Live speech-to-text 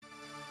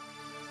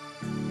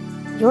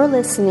You're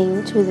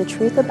listening to The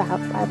Truth About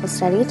Bible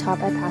Study taught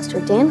by Pastor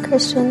Dan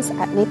Christians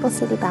at Maple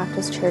City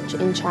Baptist Church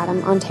in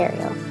Chatham,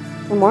 Ontario.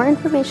 For more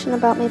information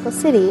about Maple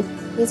City,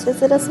 please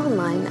visit us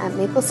online at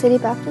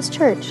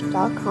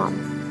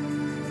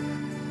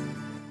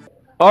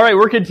maplecitybaptistchurch.com. All right,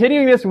 we're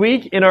continuing this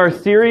week in our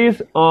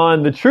series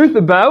on the truth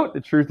about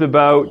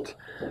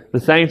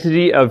the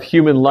sanctity of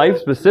human life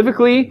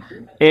specifically.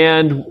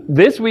 And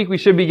this week we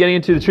should be getting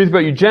into the truth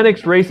about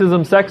eugenics,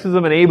 racism, sexism,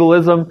 and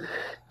ableism.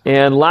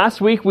 And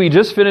last week we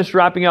just finished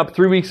wrapping up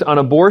 3 weeks on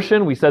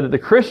abortion. We said that the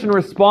Christian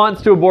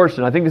response to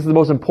abortion, I think this is the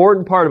most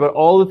important part about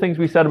all the things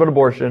we said about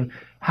abortion.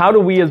 How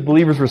do we as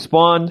believers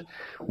respond?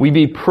 We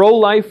be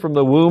pro-life from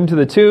the womb to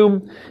the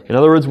tomb. In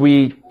other words,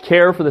 we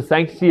care for the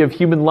sanctity of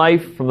human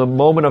life from the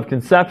moment of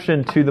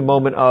conception to the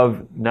moment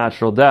of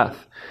natural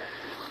death.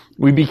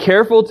 We be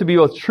careful to be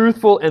both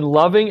truthful and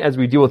loving as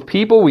we deal with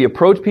people. We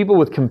approach people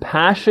with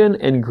compassion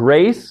and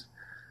grace.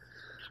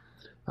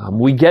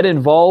 We get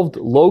involved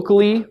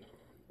locally.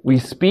 We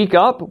speak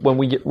up when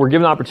we're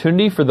given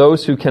opportunity for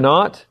those who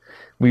cannot.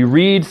 We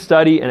read,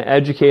 study, and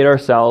educate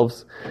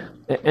ourselves.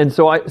 And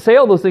so I say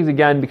all those things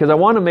again because I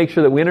want to make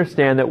sure that we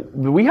understand that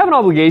we have an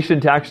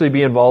obligation to actually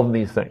be involved in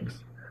these things.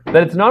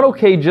 That it's not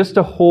okay just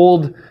to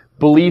hold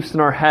beliefs in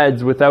our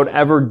heads without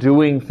ever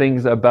doing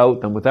things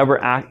about them, without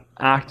ever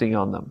acting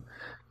on them.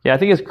 Yeah, I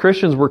think as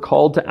Christians we're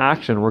called to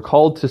action. We're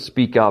called to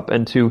speak up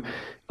and to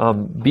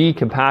be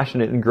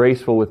compassionate and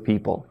graceful with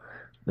people.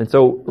 And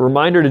so,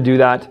 reminder to do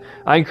that.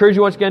 I encourage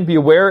you once again, be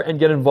aware and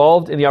get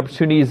involved in the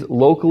opportunities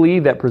locally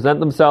that present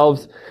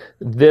themselves.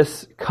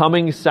 This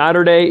coming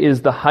Saturday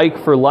is the Hike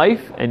for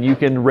Life, and you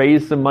can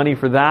raise some money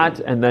for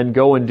that and then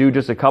go and do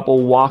just a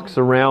couple walks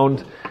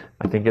around.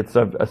 I think it's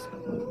a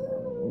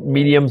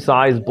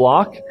medium-sized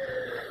block.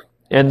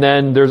 And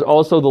then there's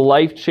also the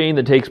Life Chain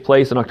that takes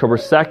place on October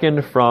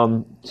 2nd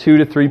from 2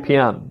 to 3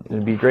 p.m.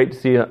 It'd be great to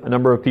see a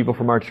number of people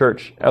from our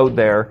church out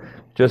there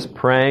just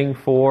praying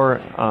for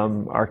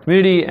our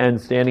community and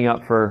standing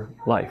up for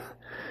life.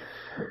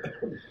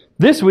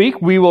 This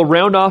week, we will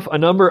round off a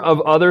number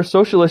of other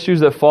social issues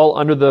that fall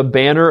under the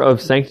banner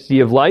of sanctity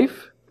of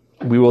life.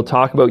 We will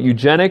talk about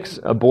eugenics,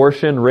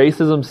 abortion,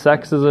 racism,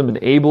 sexism, and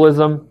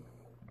ableism,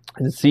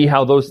 and see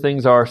how those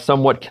things are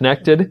somewhat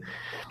connected.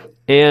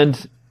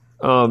 And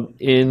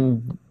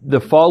in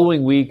the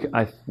following week,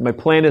 my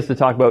plan is to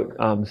talk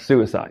about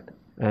suicide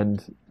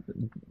and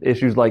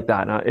issues like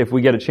that. Now, if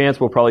we get a chance,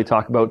 we'll probably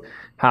talk about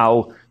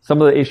how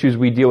some of the issues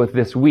we deal with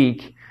this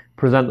week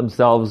present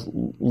themselves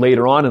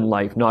later on in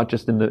life, not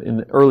just in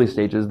the early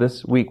stages.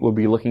 This week we'll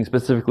be looking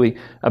specifically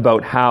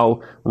about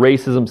how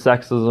racism,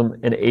 sexism,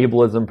 and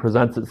ableism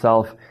presents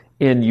itself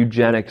in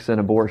eugenics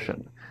and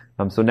abortion.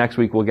 So next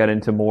week we'll get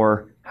into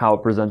more how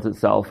it presents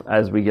itself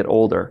as we get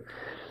older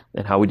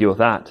and how we deal with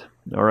that.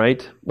 All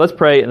right, let's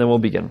pray and then we'll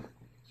begin.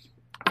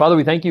 Father,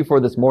 we thank you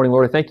for this morning,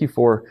 Lord. I thank you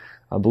for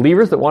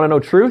believers that want to know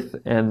truth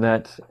and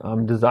that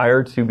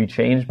desire to be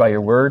changed by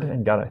your word.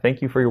 And God, I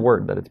thank you for your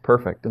word, that it's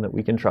perfect and that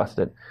we can trust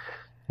it.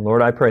 And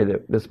Lord, I pray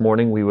that this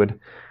morning we would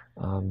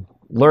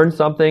learn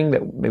something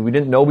that maybe we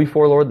didn't know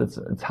before, Lord, that's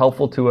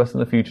helpful to us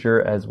in the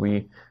future as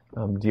we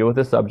deal with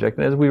this subject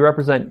and as we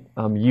represent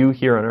you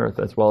here on earth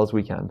as well as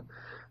we can.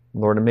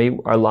 Lord, and may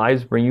our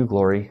lives bring you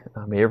glory.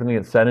 May everything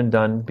that's said and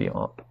done be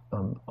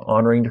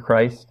honoring to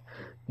Christ.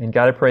 And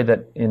God, I pray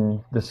that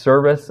in the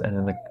service and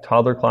in the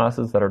toddler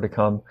classes that are to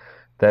come,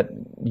 that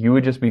you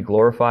would just be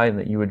glorified and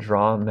that you would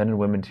draw men and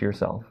women to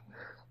yourself.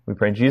 We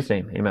pray in Jesus'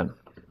 name. Amen.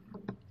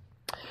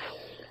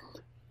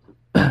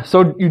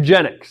 So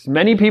eugenics.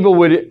 Many people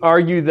would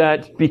argue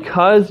that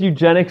because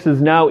eugenics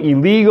is now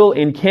illegal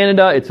in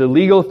Canada, it's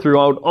illegal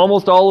throughout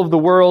almost all of the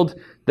world,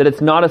 that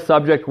it's not a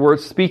subject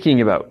worth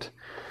speaking about.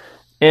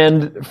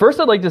 And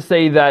first I'd like to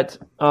say that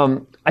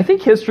I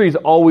think history is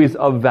always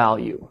of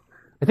value.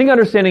 I think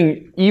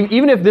understanding,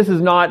 even if this is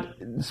not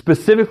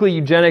specifically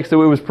eugenics, the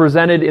way it was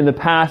presented in the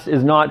past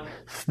is not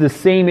the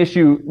same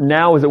issue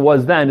now as it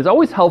was then, it's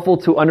always helpful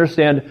to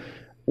understand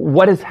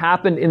what has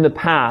happened in the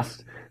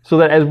past so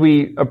that as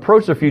we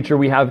approach the future,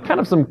 we have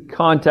kind of some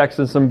context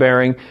and some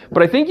bearing.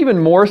 But I think even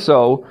more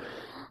so,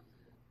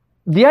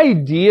 the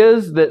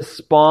ideas that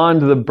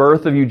spawned the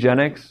birth of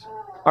eugenics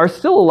are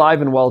still alive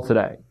and well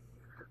today.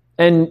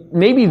 And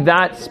maybe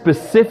that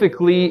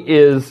specifically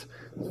is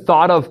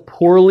thought of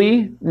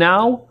poorly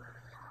now.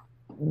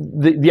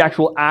 The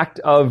actual act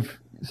of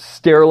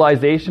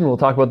sterilization, we'll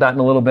talk about that in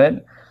a little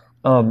bit.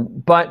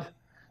 But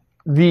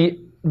the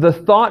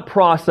thought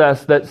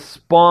process that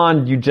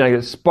spawned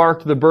eugenics, that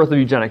sparked the birth of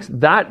eugenics,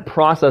 that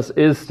process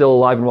is still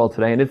alive and well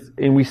today,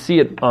 and we see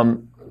it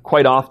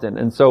quite often.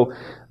 And so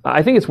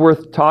I think it's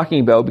worth talking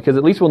about because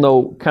at least we'll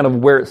know kind of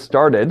where it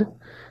started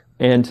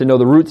and to know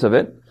the roots of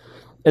it.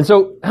 And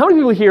so how many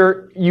people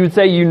here, you would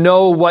say you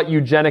know what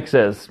eugenics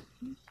is?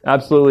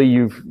 Absolutely,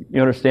 you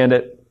understand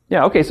it.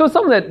 Yeah, okay, so it's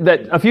something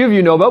that a few of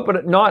you know about,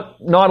 but not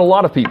a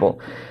lot of people.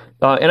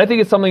 And I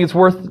think it's something that's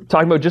worth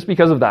talking about just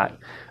because of that.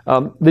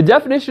 The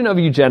definition of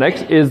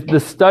eugenics is the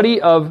study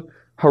of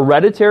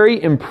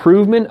hereditary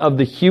improvement of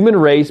the human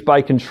race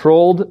by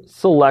controlled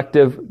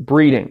selective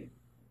breeding.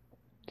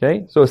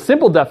 Okay, so a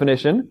simple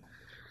definition,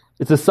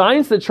 it's a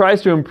science that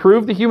tries to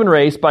improve the human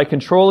race by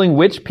controlling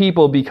which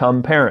people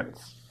become parents.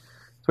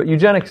 That's what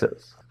eugenics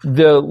is.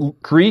 The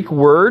Greek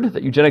word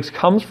that eugenics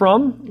comes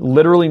from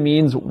literally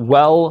means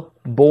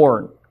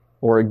well-born,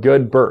 or a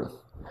good birth.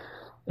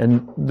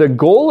 And the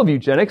goal of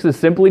eugenics is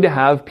simply to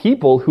have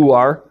people who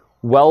are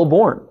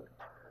well-born,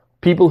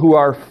 people who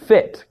are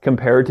fit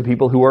compared to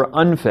people who are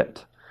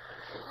unfit.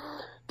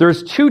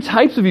 There's two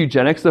types of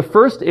eugenics. The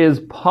first is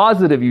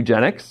positive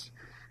eugenics,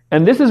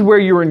 and this is where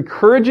you're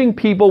encouraging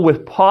people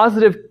with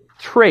positive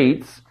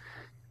traits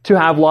to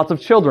have lots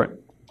of children.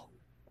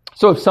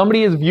 So if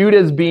somebody is viewed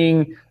as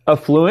being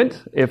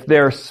affluent, if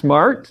they're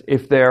smart,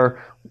 if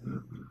they're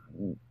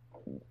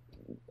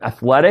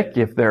athletic,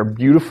 if they're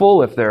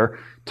beautiful, if they're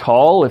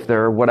tall, if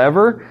they're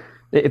whatever,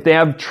 if they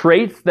have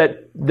traits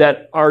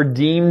that are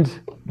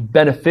deemed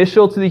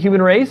beneficial to the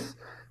human race,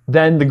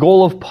 then the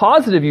goal of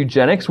positive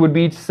eugenics would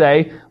be to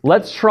say,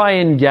 let's try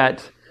and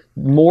get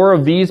more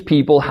of these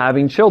people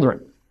having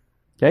children.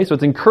 Okay, so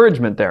it's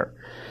encouragement there.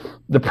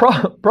 The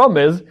problem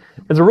is,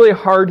 it's a really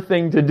hard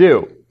thing to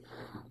do.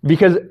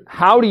 Because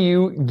how do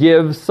you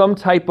give some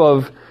type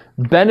of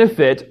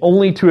benefit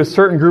only to a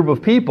certain group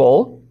of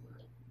people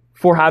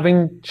for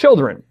having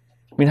children?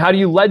 I mean, how do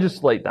you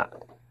legislate that?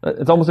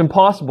 It's almost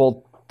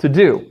impossible to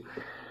do.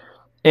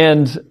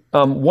 And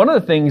one of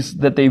the things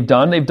that they've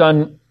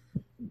done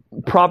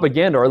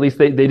propaganda, or at least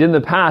they did in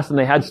the past, and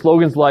they had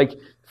slogans like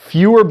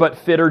fewer but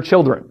fitter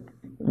children.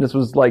 And this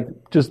was like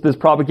just this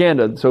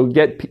propaganda. So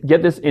get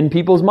this in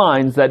people's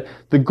minds that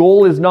the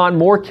goal is not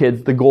more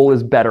kids, the goal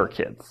is better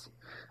kids.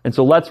 And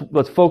so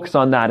let's focus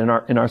on that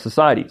in our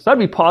society. So that'd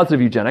be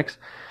positive eugenics.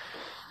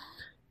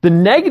 The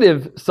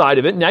negative side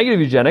of it,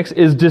 negative eugenics,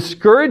 is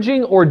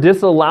discouraging or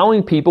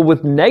disallowing people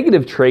with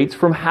negative traits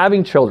from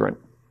having children.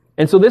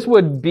 And so this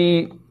would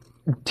be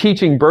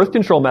teaching birth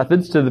control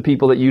methods to the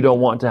people that you don't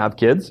want to have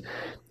kids.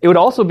 It would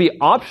also be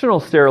optional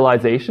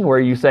sterilization, where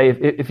you say,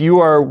 if you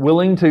are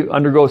willing to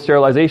undergo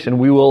sterilization,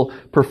 we will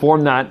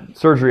perform that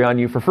surgery on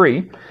you for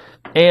free.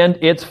 And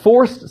it's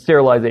forced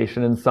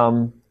sterilization in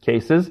some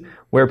cases,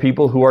 where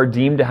people who are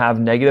deemed to have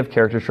negative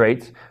character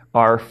traits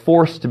are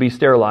forced to be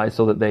sterilized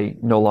so that they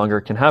no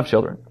longer can have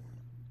children.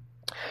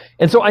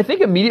 And so I think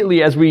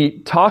immediately as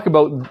we talk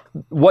about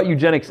what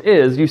eugenics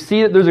is, you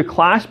see that there's a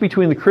clash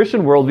between the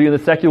Christian worldview and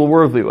the secular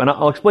worldview. And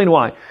I'll explain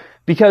why.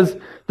 Because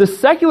from a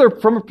secular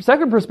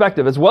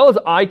perspective, as well as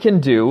I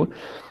can do,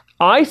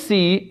 I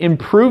see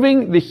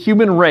improving the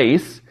human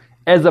race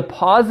as a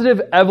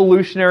positive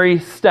evolutionary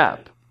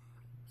step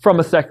from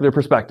a secular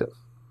perspective.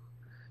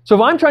 So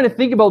if I'm trying to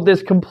think about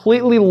this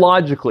completely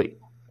logically,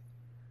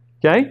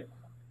 okay?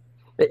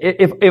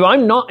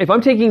 If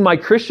I'm taking my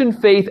Christian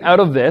faith out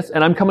of this,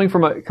 and I'm coming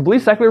from a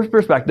complete secular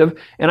perspective,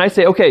 and I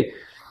say, okay,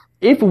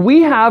 if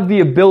we have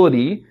the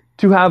ability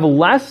to have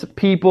less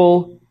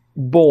people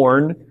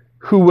born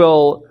who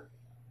will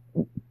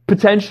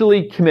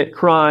potentially commit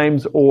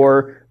crimes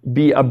or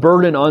be a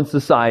burden on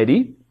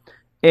society,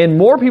 and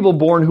more people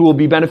born who will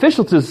be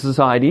beneficial to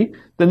society,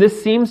 then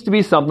this seems to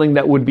be something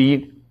that would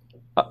be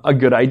a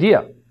good idea.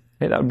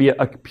 Okay, that would be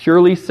a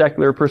purely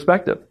secular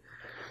perspective.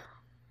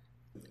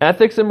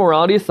 Ethics and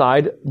morality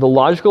aside, the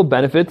logical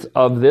benefits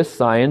of this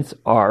science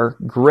are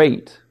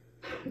great.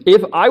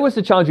 If I was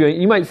to challenge you,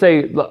 you might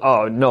say,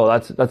 oh, no,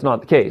 that's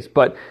not the case.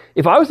 But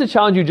if I was to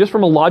challenge you just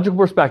from a logical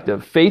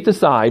perspective, faith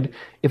aside,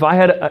 if I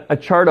had a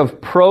chart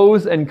of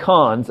pros and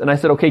cons, and I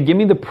said, okay, give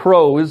me the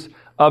pros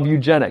of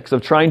eugenics,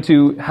 of trying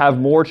to have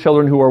more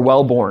children who are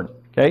well-born,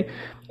 okay?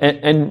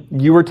 And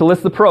you were to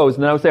list the pros,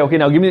 and then I would say, okay,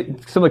 now give me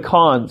some of the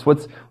cons.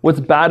 What's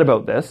bad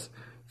about this?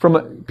 From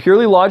a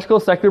purely logical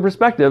secular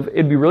perspective,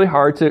 it'd be really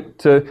hard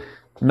to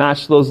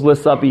match those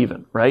lists up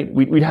even, right?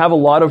 We'd have a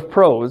lot of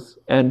pros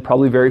and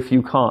probably very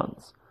few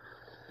cons.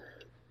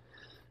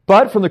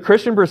 But from the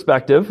Christian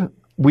perspective,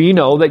 we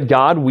know that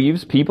God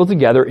weaves people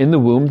together in the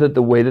womb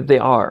the way that they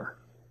are,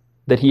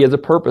 that He has a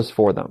purpose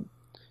for them,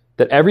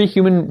 that every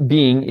human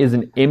being is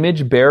an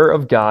image bearer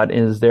of God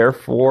and is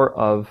therefore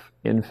of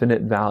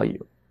infinite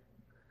value.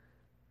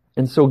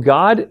 And so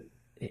God,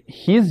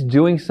 He's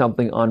doing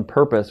something on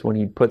purpose when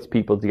He puts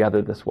people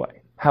together this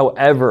way,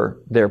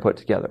 however they're put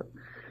together.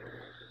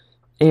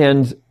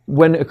 And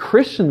when a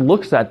Christian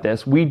looks at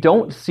this, we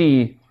don't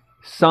see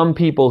some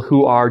people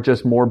who are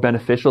just more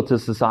beneficial to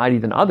society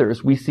than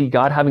others. We see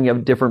God having a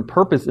different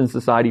purpose in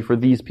society for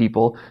these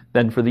people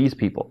than for these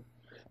people.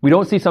 We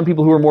don't see some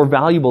people who are more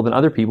valuable than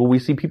other people. We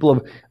see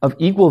people of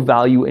equal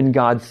value in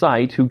God's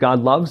sight, who God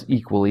loves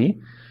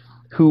equally,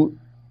 who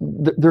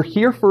they're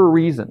here for a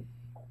reason.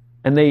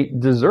 And they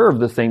deserve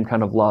the same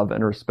kind of love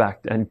and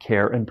respect and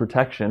care and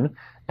protection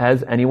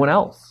as anyone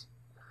else.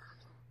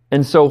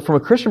 And so from a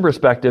Christian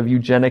perspective,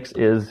 eugenics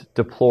is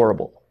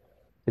deplorable.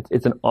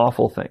 It's an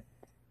awful thing.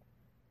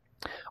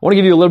 I want to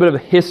give you a little bit of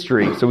a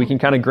history so we can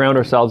kind of ground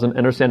ourselves and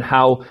understand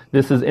how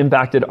this has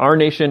impacted our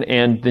nation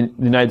and the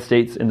United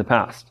States in the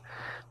past.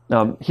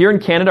 Here in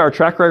Canada, our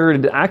track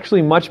record is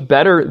actually much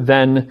better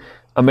than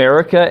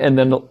America and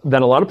than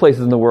a lot of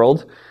places in the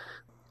world.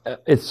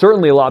 It's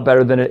certainly a lot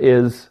better than it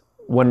is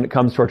when it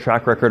comes to our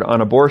track record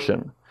on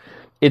abortion.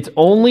 It's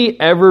only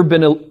ever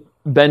been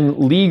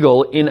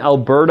legal in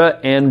Alberta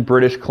and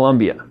British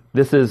Columbia.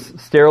 This is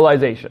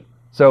sterilization.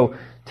 So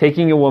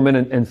taking a woman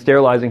and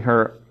sterilizing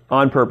her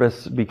on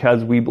purpose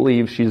because we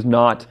believe she's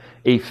not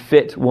a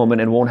fit woman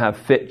and won't have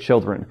fit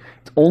children.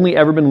 It's only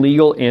ever been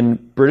legal in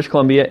British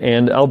Columbia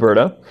and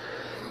Alberta.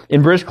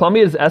 In British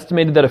Columbia, it's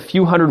estimated that a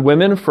few hundred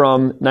women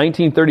from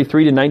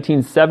 1933 to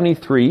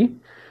 1973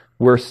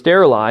 were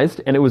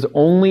sterilized, and it was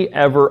only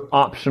ever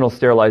optional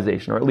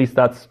sterilization, or at least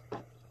that's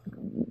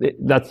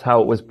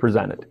how it was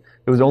presented.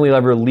 It was only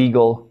ever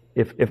legal.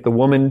 If the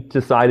woman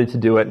decided to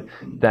do it,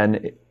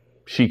 then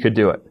she could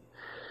do it.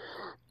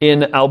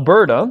 In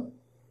Alberta,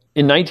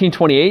 in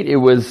 1928, it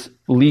was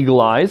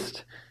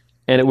legalized,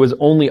 and it was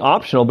only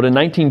optional, but in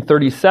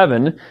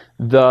 1937,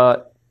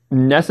 the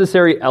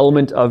necessary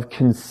element of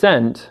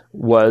consent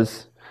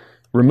was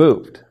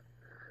removed.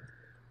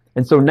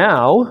 And so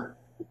now,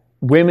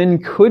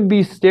 women could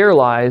be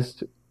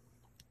sterilized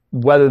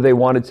whether they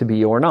wanted to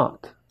be or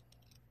not.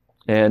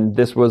 And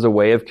this was a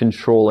way of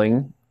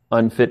controlling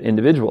unfit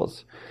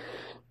individuals.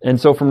 And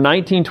so from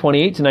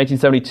 1928 to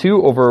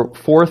 1972, over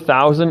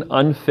 4,000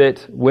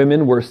 unfit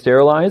women were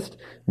sterilized,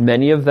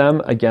 many of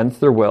them against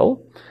their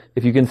will.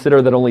 If you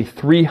consider that only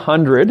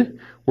 300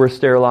 were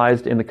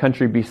sterilized in the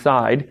country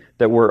beside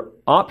that were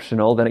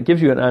optional, then it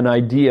gives you an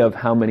idea of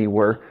how many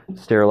were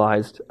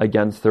sterilized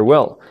against their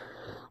will.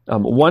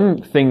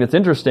 One thing that's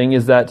interesting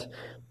is that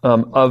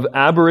of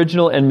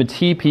Aboriginal and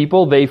Métis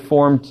people, they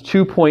formed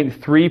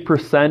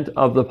 2.3%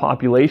 of the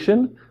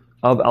population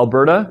of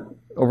Alberta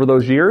over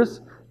those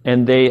years,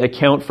 and they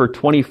account for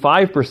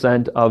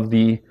 25% of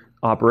the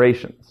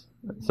operations.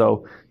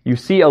 So you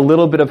see a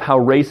little bit of how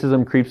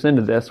racism creeps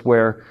into this,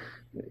 where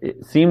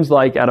it seems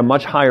like at a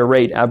much higher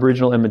rate,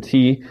 Aboriginal and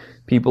Métis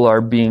people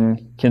are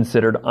being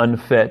considered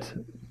unfit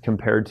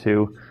compared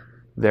to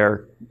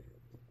their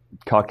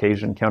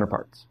Caucasian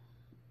counterparts.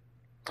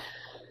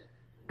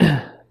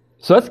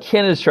 So that's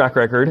Canada's track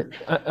record.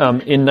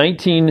 In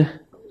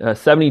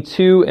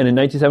 1972 and in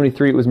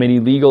 1973, it was made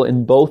illegal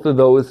in both of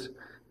those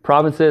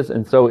provinces,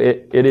 and so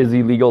it is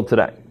illegal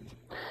today.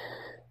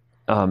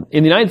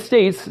 In the United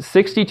States,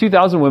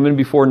 62,000 women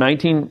between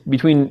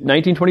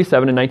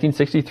 1927 and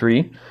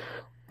 1963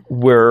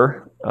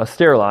 were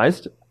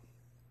sterilized.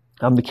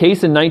 The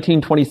case in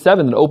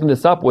 1927 that opened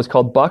this up was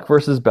called Buck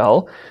versus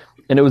Bell,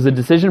 and it was a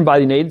decision by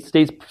the United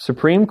States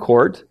Supreme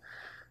Court.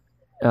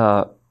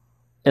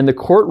 And the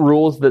court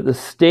rules that the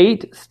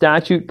state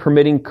statute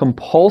permitting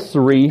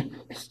compulsory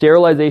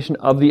sterilization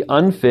of the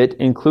unfit,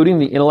 including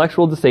the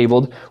intellectual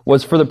disabled,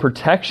 was for the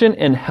protection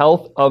and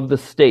health of the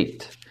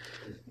state.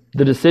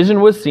 The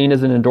decision was seen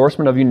as an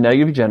endorsement of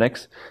negative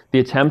eugenics, the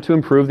attempt to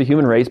improve the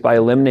human race by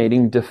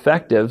eliminating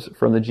defectives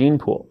from the gene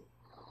pool.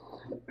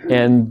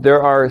 And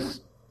there are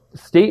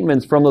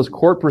statements from those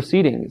court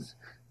proceedings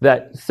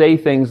that say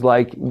things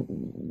like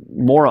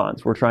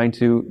morons. We're trying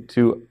to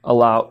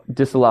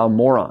disallow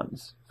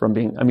morons from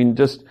being,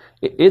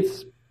 it's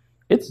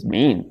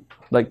mean.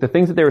 Like the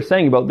things that they were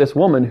saying about this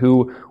woman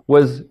who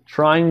was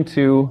trying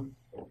to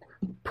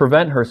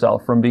prevent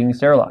herself from being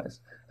sterilized.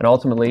 And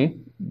ultimately,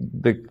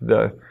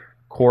 the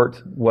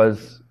court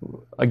was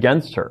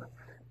against her,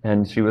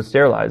 and she was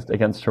sterilized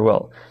against her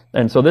will.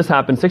 And so this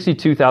happened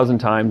 62,000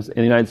 times in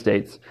the United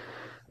States.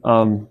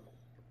 And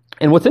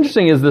what's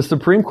interesting is the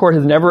Supreme Court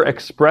has never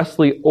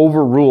expressly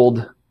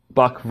overruled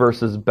Buck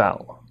versus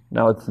Bell.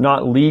 Now, it's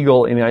not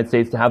legal in the United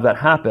States to have that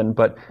happen,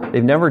 but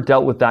they've never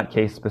dealt with that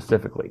case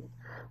specifically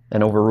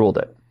and overruled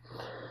it.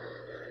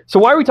 So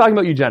why are we talking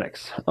about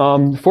eugenics?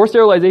 Forced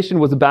sterilization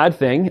was a bad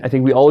thing. I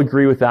think we all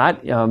agree with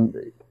that.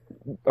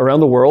 Around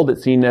the world,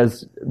 it's seen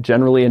as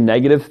generally a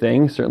negative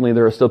thing. Certainly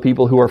there are still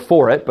people who are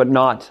for it, but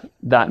not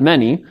that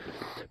many.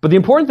 But the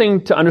important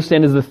thing to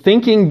understand is the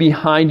thinking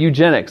behind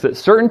eugenics, that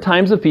certain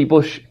types of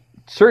people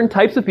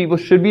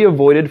should be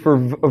avoided for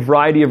a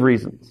variety of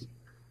reasons.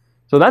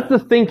 So that's the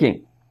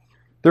thinking.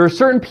 There are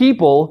certain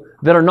people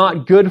that are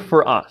not good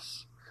for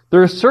us.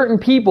 There are certain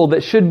people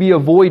that should be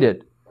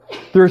avoided.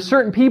 There are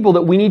certain people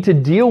that we need to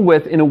deal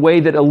with in a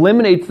way that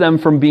eliminates them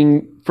from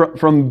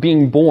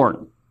being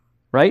born,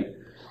 right?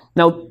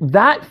 Now,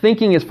 that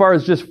thinking as far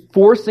as just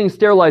forcing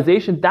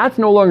sterilization, that's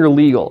no longer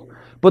legal.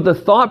 But the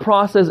thought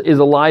process is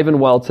alive and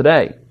well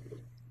today.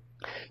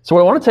 So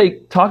what I want to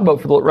talk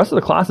about for the rest of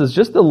the class is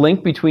just the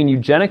link between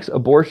eugenics,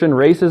 abortion,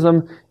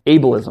 racism,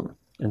 ableism,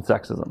 and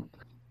sexism.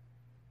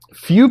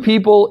 Few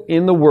people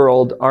in the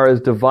world are as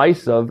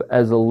divisive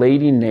as a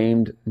lady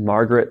named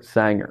Margaret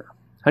Sanger.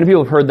 How many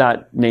people have heard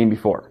that name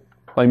before?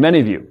 Like many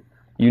of you.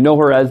 You know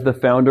her as the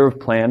founder of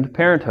Planned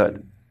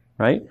Parenthood,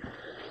 right?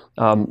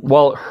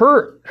 Well,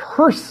 her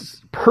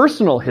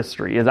personal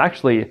history is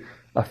actually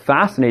a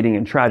fascinating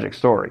and tragic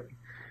story.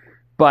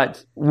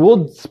 But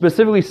we'll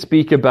specifically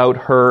speak about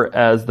her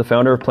as the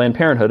founder of Planned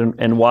Parenthood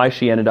and why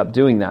she ended up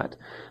doing that.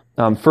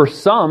 For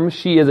some,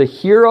 she is a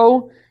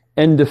hero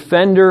and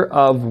defender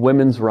of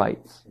women's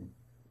rights.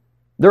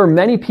 There are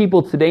many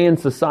people today in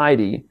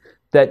society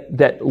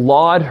that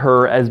laud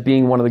her as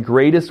being one of the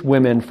greatest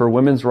women for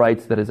women's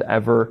rights that has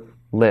ever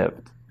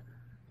lived.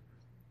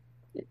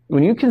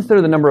 When you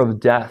consider the number of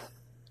deaths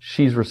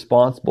she's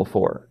responsible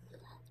for,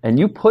 and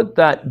you put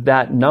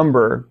that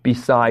number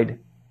beside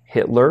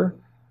Hitler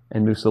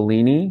and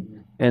Mussolini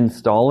and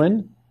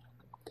Stalin,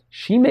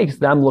 she makes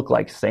them look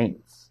like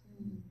saints.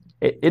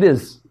 It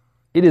is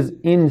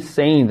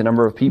insane the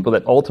number of people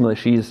that ultimately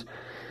she's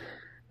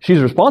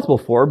responsible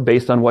for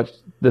based on what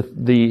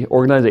the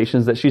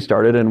organizations that she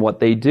started and what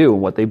they do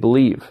and what they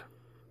believe.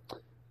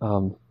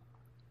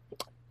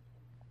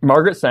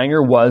 Margaret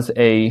Sanger was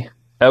a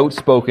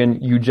outspoken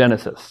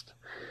eugenicist.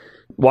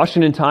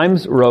 Washington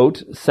Times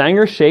wrote,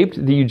 Sanger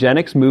shaped the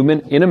eugenics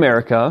movement in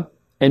America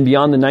and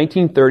beyond the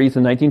 1930s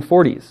and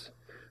 1940s.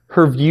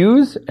 Her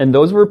views and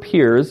those of her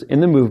peers in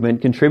the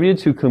movement contributed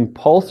to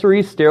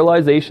compulsory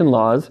sterilization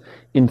laws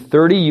in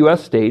 30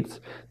 U.S.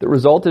 states that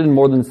resulted in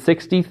more than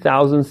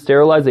 60,000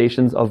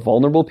 sterilizations of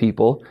vulnerable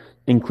people,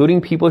 including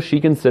people she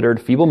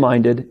considered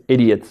feeble-minded,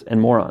 idiots, and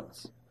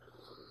morons.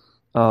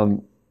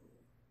 And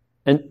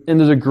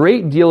there's a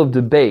great deal of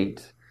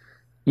debate,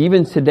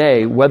 even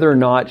today, whether or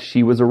not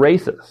she was a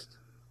racist.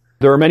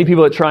 There are many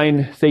people that try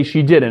and say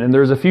she didn't, and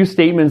there's a few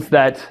statements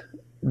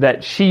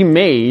that she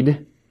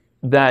made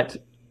that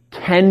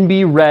can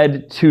be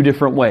read two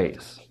different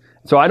ways.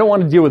 So I don't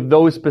want to deal with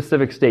those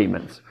specific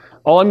statements.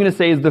 All I'm going to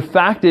say is the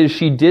fact is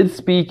she did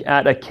speak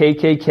at a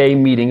KKK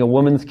meeting, a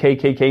women's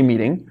KKK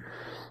meeting,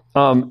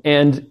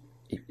 and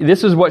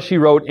this is what she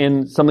wrote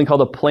in something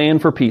called A Plan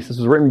for Peace. This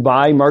was written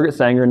by Margaret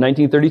Sanger in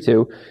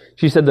 1932.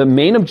 She said the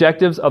main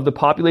objectives of the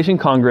Population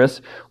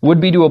Congress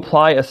would be to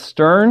apply a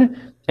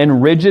stern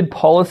and rigid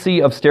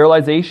policy of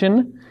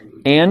sterilization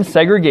and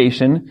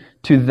segregation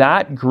to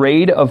that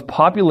grade of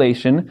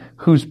population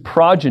whose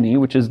progeny,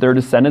 which is their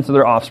descendants or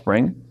their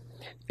offspring,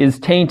 is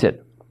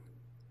tainted.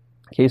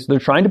 Okay, so they're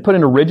trying to put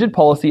in a rigid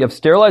policy of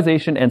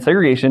sterilization and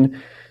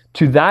segregation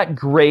to that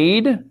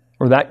grade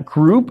or that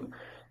group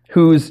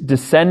whose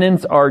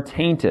descendants are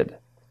tainted,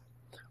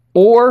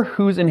 or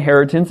whose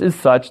inheritance is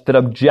such that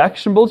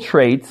objectionable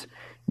traits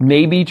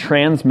may be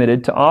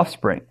transmitted to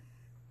offspring.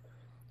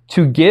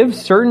 To give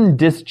certain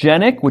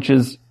dysgenic, which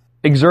is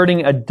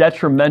exerting a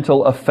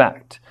detrimental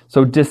effect.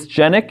 So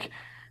dysgenic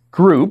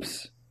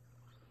groups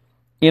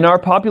in our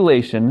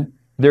population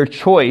their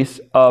choice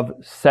of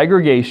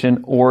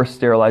segregation or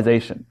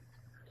sterilization.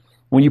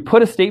 When you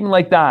put a statement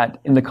like that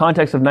in the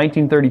context of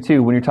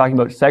 1932, when you're talking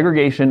about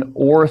segregation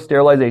or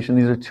sterilization,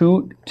 these are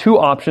two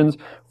options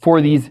for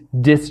these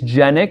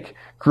dysgenic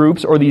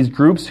groups, or these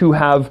groups who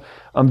have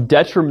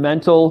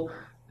detrimental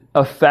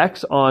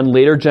effects on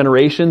later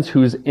generations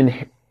whose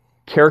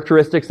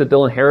characteristics that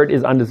they'll inherit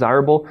is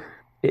undesirable.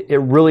 It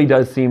really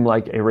does seem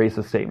like a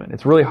racist statement.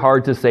 It's really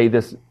hard to say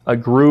a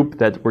group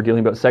that we're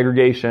dealing about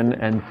segregation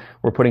and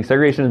we're putting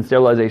segregation and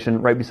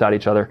sterilization right beside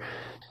each other.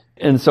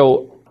 And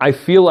so I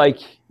feel like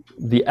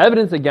the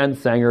evidence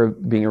against Sanger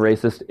being a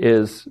racist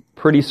is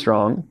pretty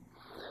strong.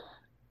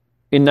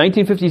 In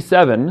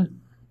 1957,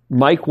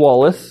 Mike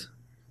Wallace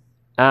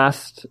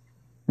asked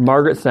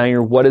Margaret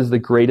Sanger, what is the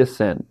greatest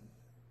sin?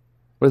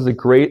 What is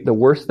the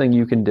worst thing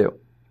you can do?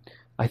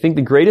 I think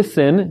the greatest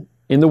sin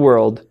in the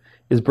world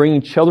is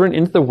bringing children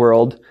into the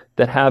world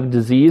that have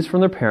disease from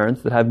their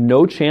parents, that have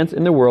no chance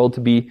in the world to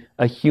be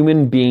a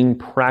human being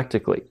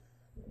practically.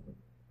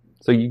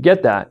 So you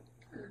get that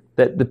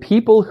the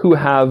people who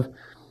have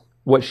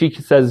what she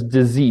says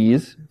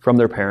disease from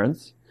their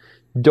parents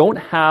don't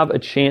have a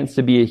chance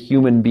to be a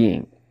human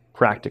being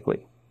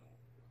practically.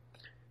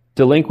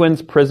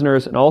 Delinquents,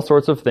 prisoners, and all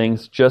sorts of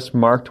things just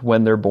marked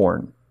when they're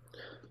born.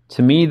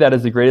 To me, that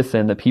is the greatest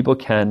sin that people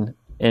can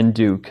and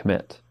do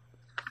commit.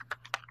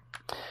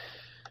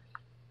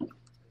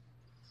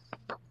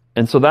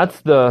 And so that's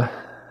the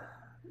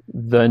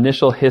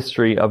initial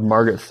history of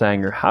Margaret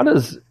Sanger. How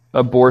does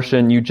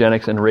abortion,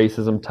 eugenics, and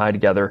racism tie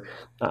together?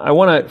 I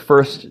want to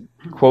first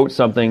quote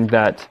something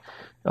that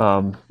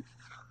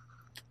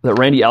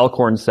Randy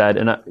Alcorn said,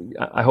 and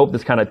I hope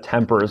this kind of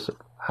tempers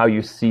how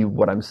you see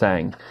what I'm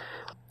saying.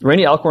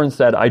 Randy Alcorn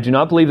said, I do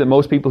not believe that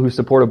most people who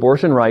support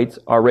abortion rights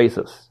are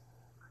racist,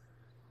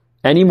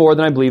 any more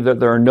than I believe that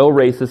there are no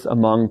racists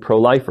among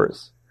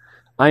pro-lifers.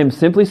 I am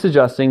simply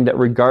suggesting that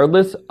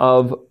regardless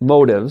of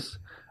motives,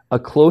 a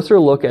closer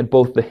look at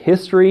both the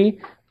history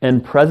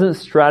and present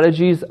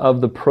strategies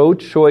of the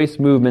pro-choice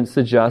movement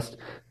suggests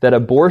that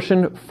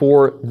abortion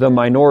for the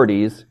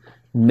minorities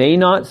may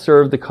not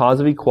serve the cause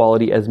of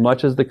equality as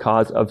much as the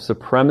cause of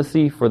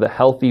supremacy for the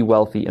healthy,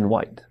 wealthy, and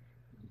white.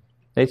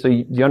 Okay, so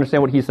you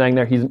understand what he's saying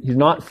there? He's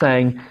not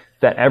saying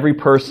that every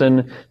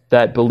person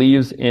that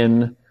believes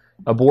in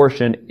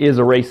abortion is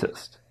a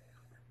racist.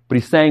 But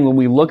he's saying when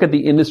we look at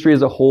the industry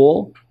as a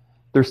whole,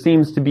 there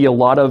seems to be a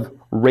lot of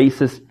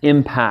racist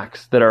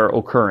impacts that are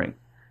occurring.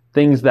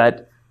 Things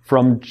that,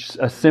 from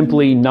a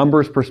simply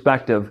numbers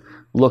perspective,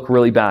 look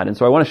really bad. And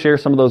so I want to share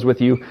some of those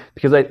with you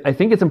because I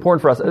think it's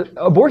important for us.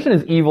 Abortion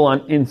is evil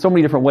in so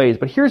many different ways,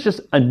 but here's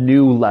just a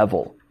new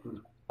level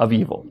of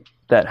evil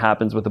that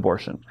happens with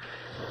abortion.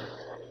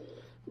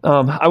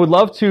 I would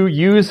love to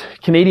use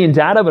Canadian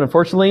data, but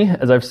unfortunately,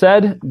 as I've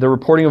said, the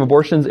reporting of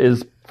abortions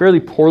is fairly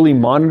poorly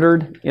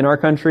monitored in our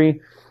country.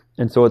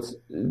 And so it's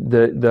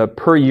the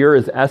per year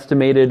is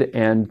estimated,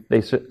 and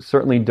they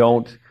certainly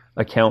don't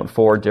account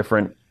for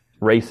different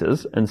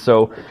races. And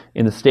so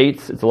in the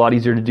States, it's a lot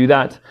easier to do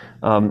that.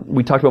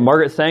 We talked about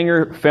Margaret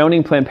Sanger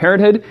founding Planned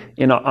Parenthood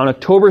on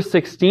October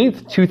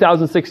 16th,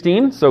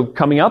 2016. So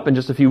coming up in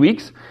just a few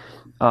weeks,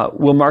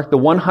 we'll mark the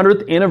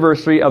 100th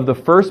anniversary of the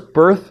first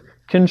birth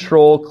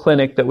control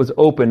clinic that was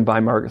opened by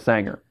Margaret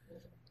Sanger.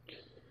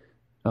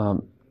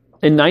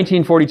 In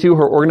 1942,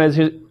 her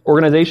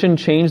organization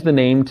changed the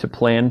name to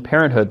Planned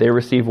Parenthood. They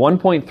receive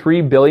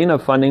 $1.3 billion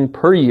of funding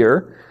per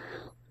year,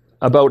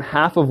 about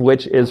half of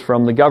which is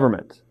from the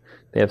government.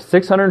 They have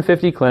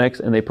 650 clinics,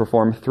 and they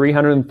perform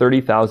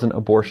 330,000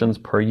 abortions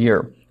per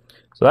year.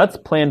 So that's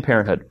Planned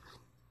Parenthood.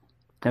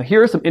 Now,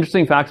 here are some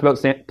interesting facts about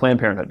Planned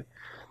Parenthood.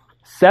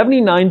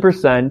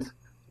 79%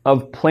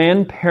 of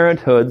Planned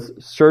Parenthood's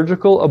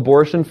surgical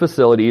abortion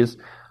facilities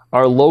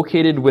are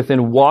located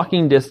within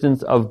walking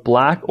distance of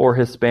Black or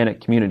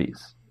Hispanic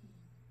communities.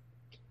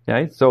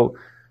 Okay, so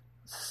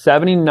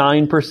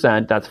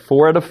 79%, that's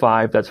 4 out of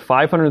 5, that's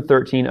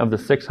 513 of the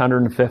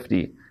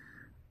 650,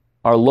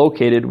 are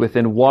located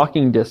within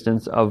walking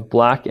distance of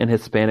Black and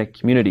Hispanic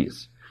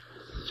communities.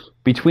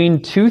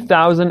 Between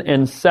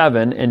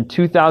 2007 and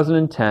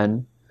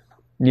 2010,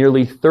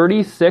 nearly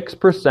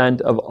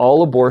 36% of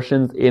all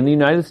abortions in the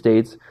United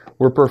States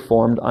were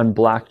performed on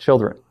Black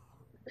children.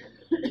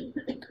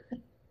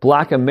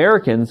 Black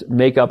Americans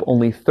make up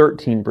only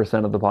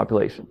 13% of the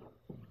population.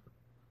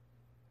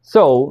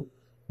 So,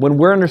 when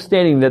we're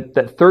understanding that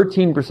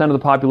 13% of the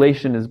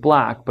population is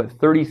Black, but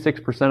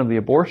 36% of the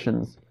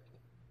abortions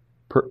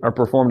are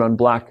performed on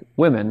Black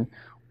women,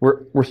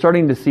 we're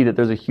starting to see that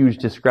there's a huge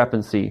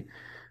discrepancy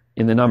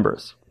in the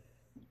numbers.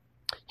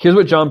 Here's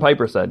what John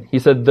Piper said. He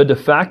said, "The de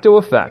facto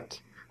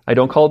effect, I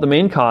don't call it the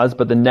main cause,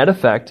 but the net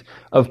effect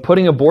of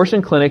putting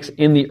abortion clinics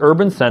in the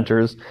urban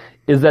centers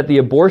is that the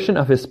abortion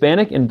of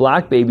Hispanic and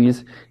Black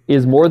babies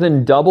is more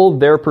than double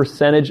their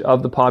percentage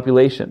of the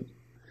population.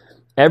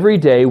 Every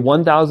day,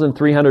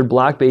 1,300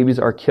 Black babies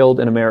are killed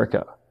in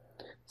America.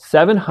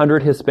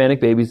 700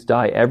 Hispanic babies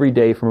die every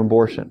day from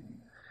abortion.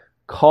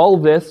 Call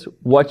this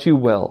what you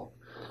will.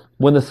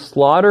 When the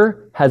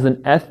slaughter has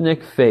an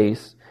ethnic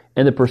face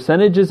and the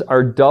percentages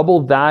are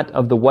double that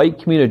of the white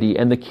community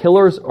and the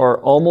killers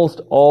are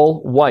almost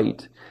all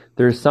white,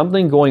 there's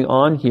something going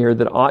on here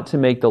that ought to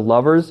make the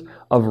lovers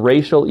of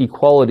racial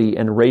equality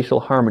and racial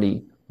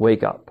harmony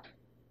wake up."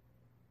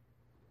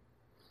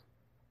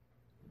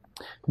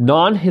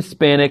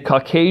 Non-Hispanic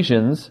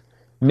Caucasians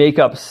make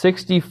up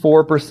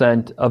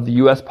 64% of the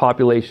U.S.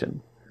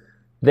 population.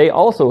 They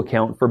also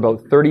account for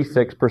about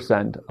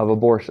 36% of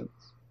abortions.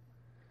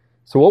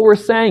 So what we're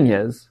saying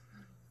is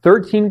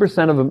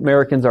 13% of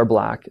Americans are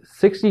Black,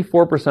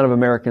 64% of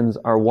Americans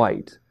are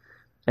white,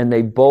 and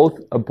they both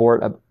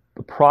abort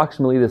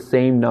approximately the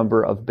same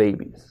number of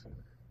babies.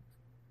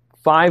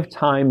 5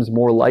 times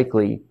more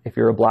likely if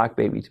you're a Black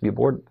baby to be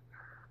aborted.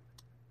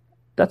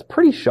 That's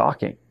pretty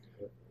shocking.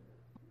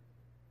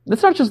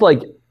 It's not just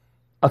like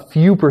a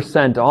few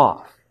percent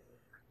off.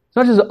 It's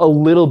not just a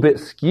little bit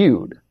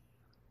skewed.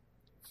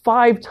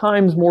 5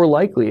 times more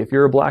likely if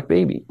you're a Black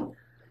baby.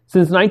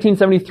 Since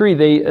 1973,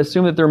 they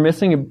assume that they're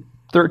missing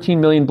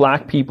 13 million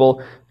Black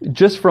people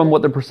just from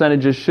what the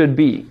percentages should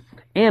be.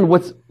 And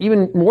what's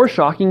even more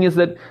shocking is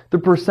that the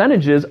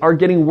percentages are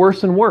getting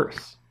worse and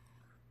worse.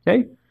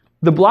 Okay?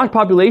 The Black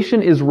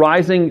population is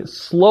rising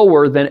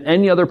slower than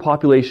any other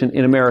population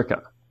in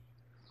America.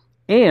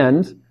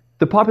 And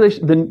the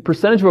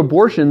percentage of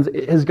abortions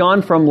has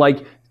gone from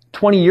like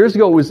 20 years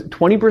ago, it was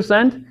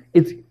 20%.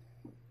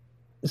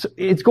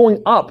 It's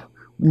going up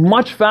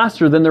much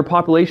faster than their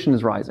population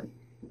is rising.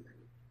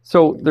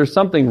 So there's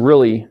something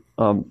really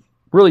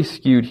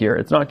skewed here.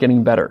 It's not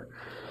getting better.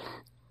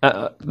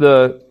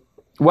 The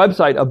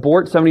website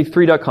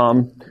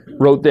abort73.com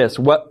wrote this: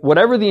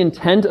 whatever the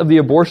intent of the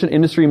abortion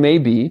industry may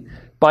be,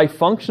 by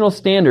functional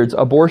standards,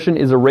 abortion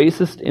is a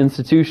racist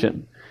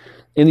institution.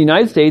 In the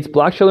United States,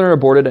 Black children are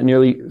aborted at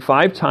nearly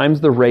 5 times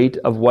the rate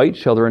of white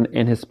children,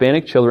 and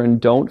Hispanic children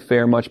don't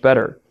fare much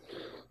better.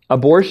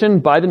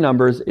 Abortion, by the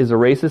numbers, is a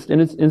racist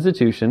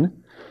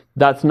institution.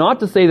 That's not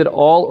to say that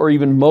all or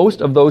even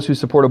most of those who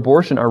support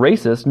abortion are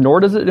racist, nor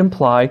does it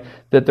imply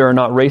that there are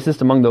not racists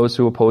among those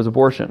who oppose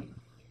abortion.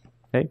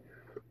 Okay?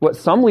 What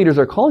some leaders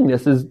are calling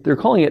this is they're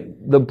calling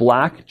it the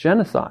Black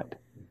genocide.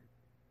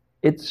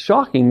 It's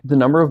shocking the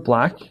number of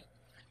Black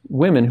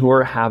women who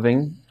are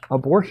having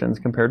abortions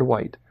compared to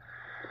white.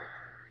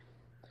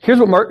 Here's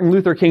what Martin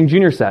Luther King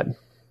Jr. said.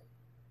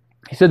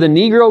 He said, "The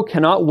Negro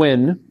cannot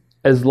win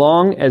as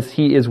long as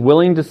he is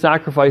willing to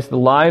sacrifice the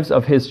lives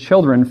of his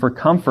children for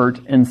comfort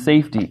and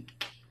safety.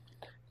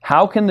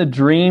 How can the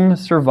dream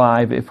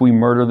survive if we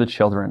murder the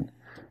children?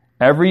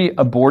 Every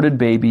aborted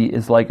baby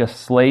is like a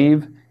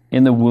slave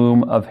in the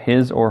womb of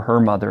his or her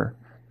mother.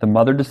 The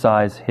mother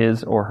decides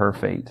his or her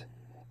fate."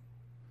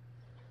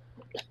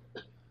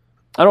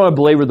 I don't want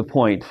to belabor the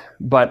point,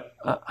 but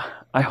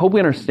I hope we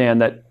understand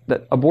that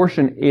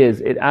abortion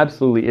it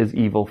absolutely is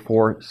evil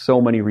for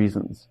so many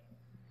reasons.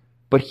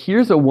 But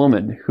here's a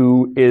woman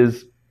who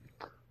is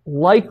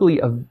likely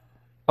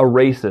a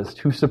racist,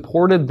 who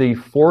supported the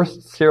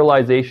forced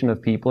sterilization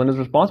of people and is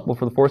responsible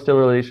for the forced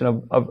sterilization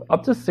of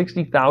up to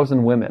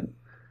 60,000 women,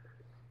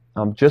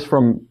 just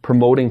from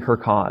promoting her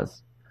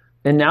cause.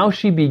 And now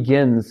she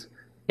begins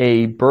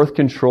a birth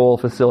control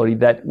facility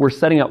that we're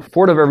setting up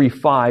 4 out of every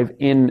 5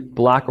 in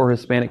Black or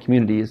Hispanic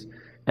communities,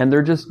 and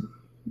they're just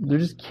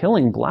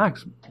killing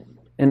Blacks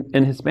and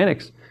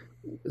Hispanics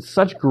at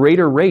such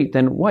greater rate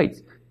than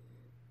whites.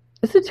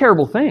 It's a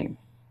terrible thing.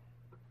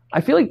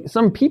 I feel like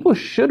some people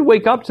should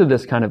wake up to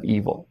this kind of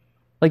evil.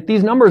 Like,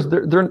 these numbers,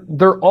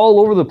 they're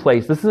all over the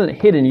place. This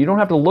isn't hidden. You don't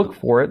have to look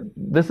for it.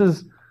 This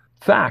is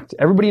fact.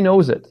 Everybody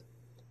knows it.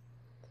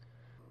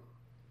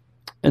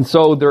 And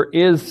so there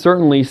is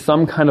certainly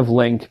some kind of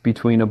link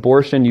between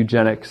abortion,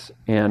 eugenics,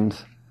 and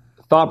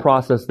thought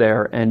process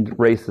there, and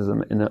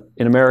racism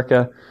in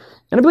America.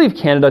 And I believe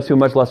Canada to a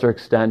much lesser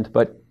extent,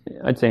 but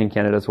I'd say in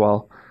Canada as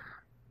well.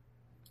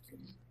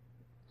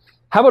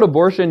 How about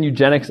abortion,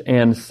 eugenics,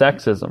 and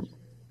sexism?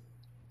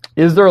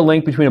 Is there a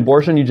link between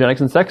abortion, eugenics,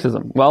 and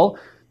sexism? Well,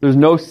 there's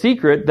no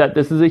secret that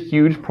this is a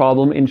huge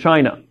problem in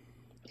China.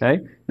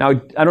 Okay? Now, I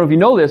don't know if you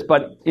know this,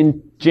 but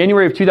in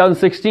January of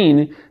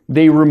 2016,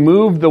 they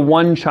removed the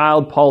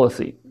one-child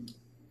policy.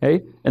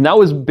 Okay? And that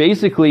was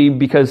basically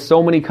because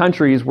so many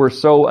countries were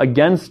so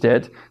against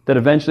it that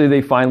eventually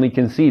they finally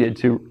conceded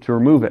to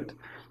remove it.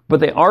 But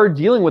they are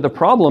dealing with a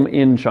problem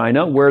in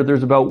China where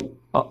there's about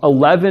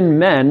 11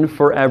 men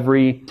for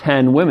every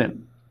 10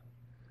 women.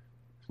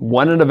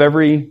 1 out of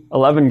every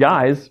 11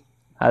 guys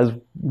has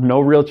no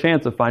real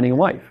chance of finding a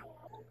wife.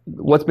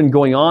 What's been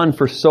going on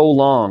for so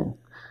long?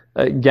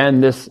 Again,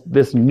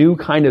 this new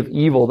kind of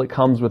evil that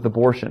comes with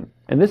abortion.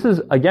 And this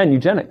is, again,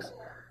 eugenics.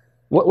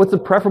 What's the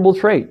preferable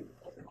trait?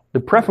 The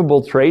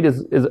preferable trait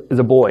is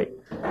a boy.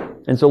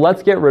 And so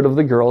let's get rid of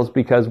the girls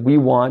because we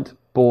want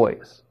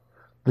boys.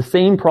 The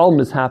same problem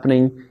is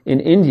happening in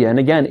India. And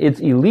again, it's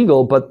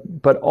illegal,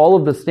 but all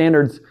of the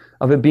standards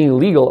of it being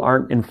illegal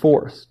aren't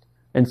enforced.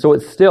 And so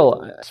it's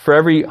still, for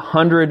every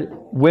 100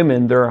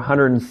 women, there are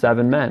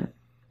 107 men.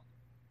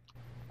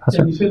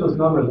 Yeah, you say those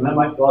numbers, and that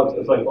might go up.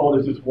 It's like, oh,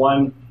 there's just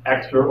 1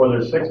 extra or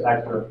there's 6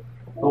 extra.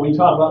 But when you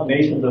talk about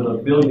nations of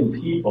 1 billion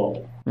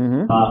people,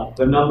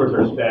 the numbers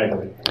are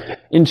staggering.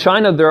 In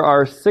China, there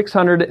are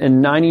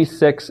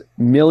 696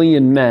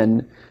 million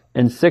men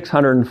and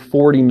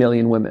 640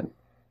 million women.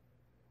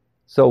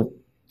 So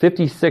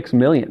 56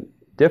 million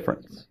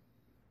difference.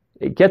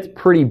 It gets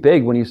pretty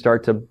big when you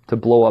start to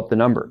blow up the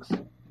numbers.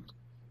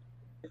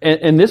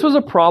 And this was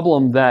a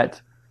problem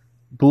that,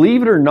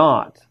 believe it or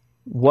not,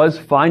 was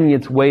finding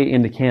its way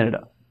into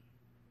Canada.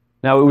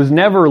 Now, it was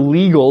never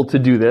legal to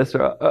do this.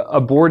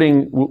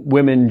 Aborting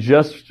women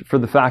just for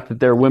the fact that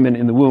they're women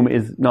in the womb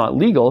is not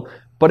legal,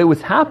 but it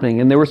was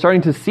happening, and they were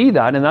starting to see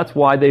that, and that's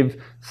why they've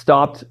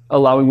stopped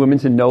allowing women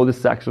to know the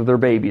sex of their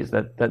babies,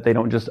 that they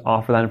don't just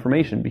offer that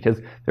information, because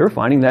they were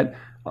finding that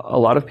a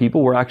lot of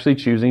people were actually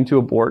choosing to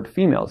abort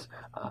females.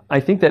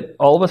 I think that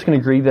all of us can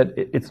agree that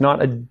it's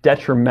not a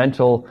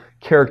detrimental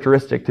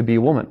characteristic to be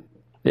a woman.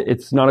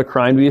 It's not a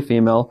crime to be a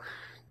female.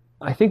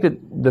 I think that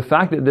the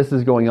fact that this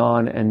is going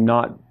on and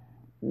not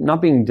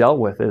being dealt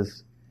with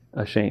is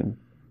a shame.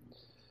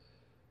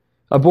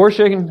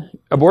 Abortion,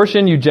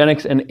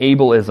 eugenics, and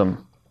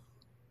ableism.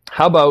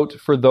 How about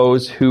for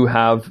those who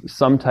have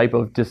some type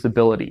of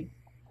disability?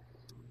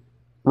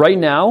 Right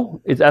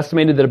now, it's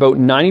estimated that about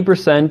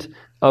 90%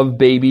 of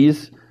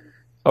babies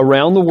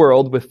around the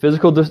world with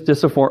physical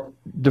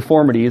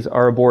deformities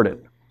are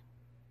aborted.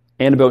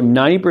 And about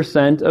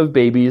 90% of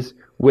babies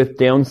with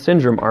Down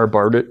syndrome are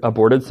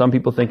aborted. Some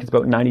people think it's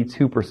about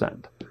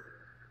 92%.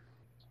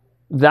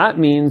 That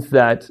means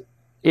that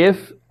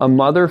if a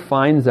mother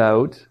finds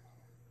out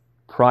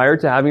prior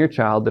to having her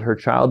child that her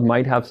child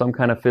might have some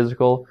kind of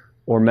physical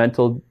or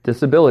mental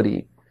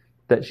disability,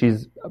 that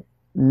she's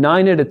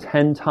 9 out of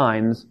 10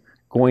 times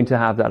going to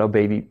have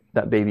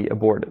that baby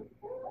aborted.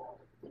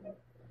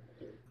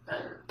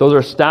 Those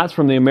are stats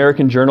from the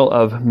American Journal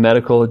of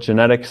Medical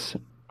Genetics.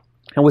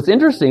 And what's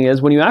interesting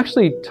is when you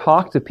actually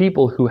talk to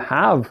people who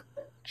have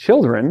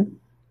children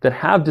that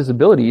have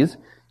disabilities,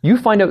 you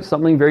find out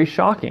something very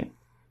shocking.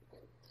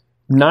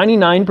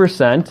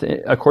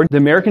 99%, according to the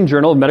American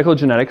Journal of Medical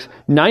Genetics,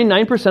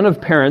 99%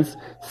 of parents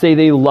say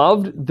they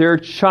loved their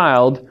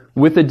child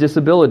with a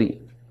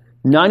disability.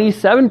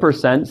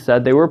 97%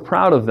 said they were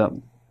proud of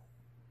them.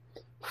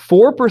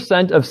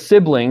 4% of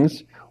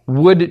siblings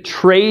would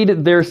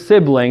trade their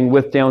sibling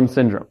with Down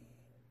syndrome.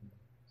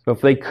 So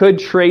if they could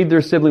trade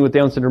their sibling with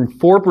Down syndrome,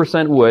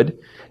 4% would.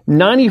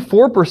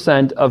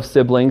 94% of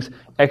siblings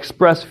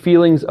express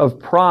feelings of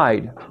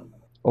pride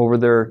over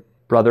their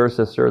brother or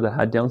sister that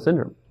had Down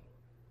syndrome.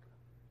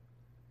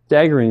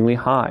 Staggeringly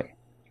high.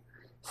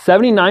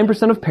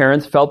 79% of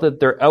parents felt that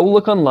their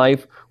outlook on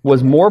life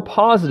was more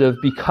positive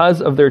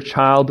because of their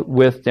child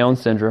with Down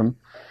syndrome.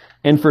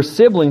 And for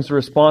siblings, the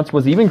response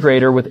was even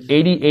greater, with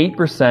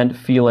 88%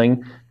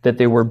 feeling that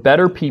they were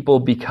better people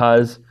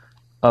because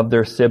of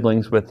their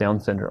siblings with Down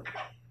syndrome.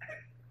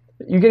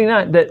 You're getting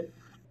that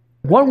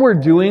what we're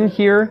doing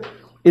here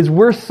is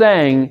we're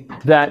saying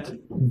that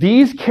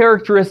these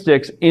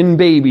characteristics in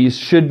babies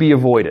should be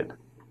avoided.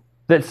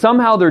 That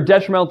somehow they're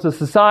detrimental to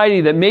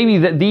society, that maybe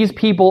that these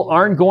people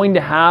aren't going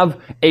to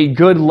have a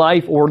good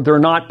life, or they're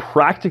not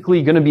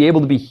practically going to be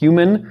able to be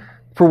human.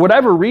 For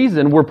whatever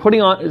reason, we're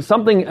putting on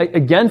something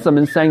against them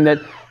and saying that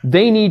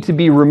they need to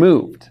be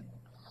removed.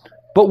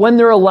 But when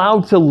they're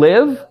allowed to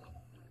live,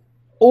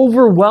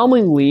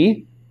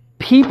 overwhelmingly,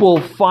 people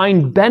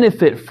find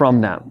benefit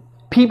from them.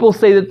 People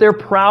say that they're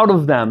proud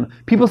of them.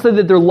 People say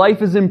that their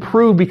life is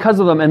improved because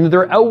of them and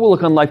their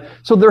outlook on life.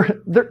 So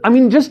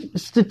just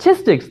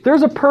statistics.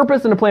 There's a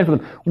purpose and a plan for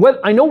them.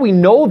 I know we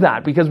know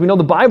that because we know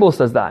the Bible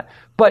says that.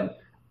 But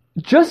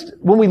just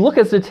when we look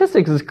at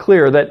statistics, it's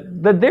clear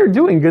that they're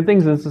doing good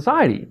things in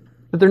society.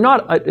 That they're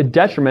not a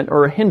detriment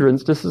or a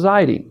hindrance to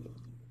society.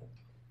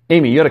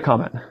 Amy, you had a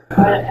comment.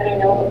 And I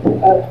know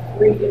of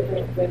 3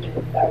 different women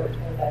that were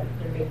told that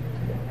they're making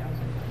 $2,000.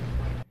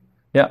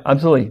 Yeah,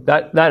 absolutely.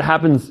 That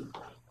happens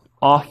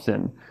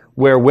often,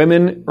 where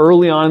women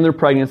early on in their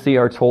pregnancy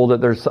are told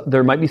that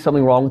there might be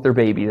something wrong with their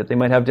baby, that they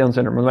might have Down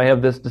syndrome, or they might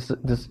have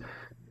this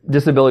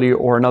disability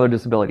or another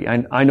disability.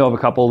 I know of a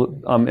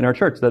couple in our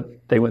church that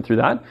they went through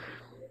that.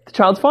 The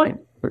child's fine.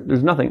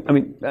 There's nothing. I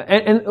mean,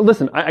 and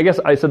listen, I guess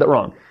I said that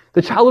wrong.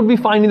 The child would be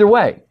fine either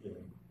way,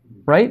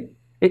 right?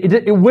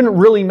 It wouldn't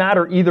really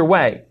matter either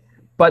way.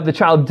 But the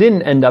child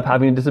didn't end up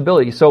having a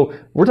disability. So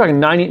we're talking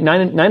 9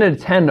 out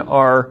of 10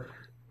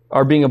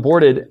 are being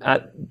aborted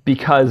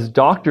because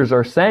doctors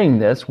are saying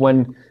this,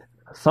 when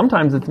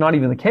sometimes it's not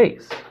even the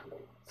case.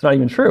 It's not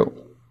even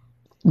true.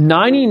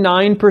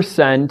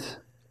 99%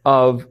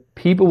 of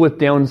people with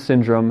Down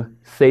syndrome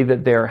say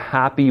that they're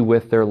happy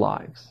with their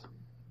lives.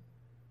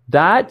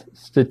 That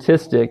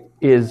statistic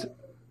is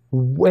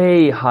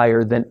way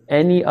higher than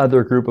any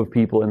other group of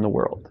people in the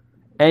world,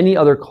 any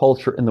other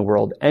culture in the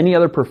world, any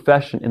other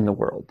profession in the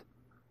world.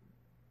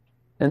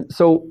 And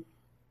so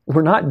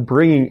we're not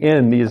bringing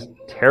in these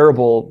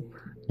terrible,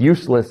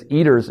 useless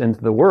eaters into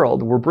the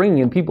world. We're bringing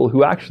in people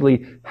who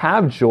actually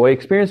have joy,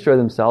 experience joy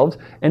themselves,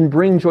 and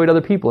bring joy to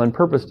other people and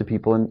purpose to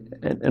people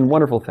and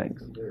wonderful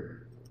things.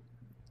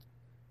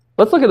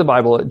 Let's look at the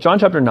Bible. John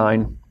chapter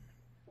 9.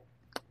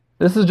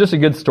 This is just a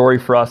good story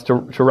for us to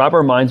wrap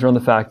our minds around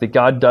the fact that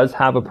God does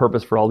have a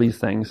purpose for all these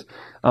things.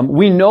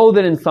 We know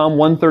that in Psalm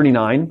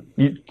 139,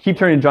 you keep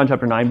turning to John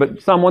chapter 9,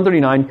 but Psalm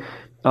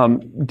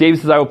 139, David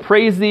says, I will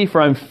praise thee,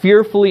 for I am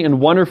fearfully and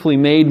wonderfully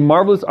made.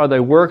 Marvelous are thy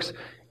works,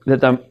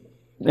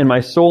 and my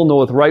soul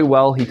knoweth right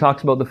well. He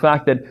talks about the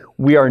fact that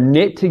we are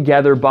knit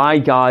together by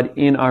God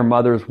in our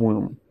mother's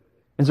womb.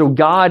 And so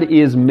God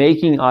is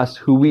making us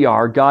who we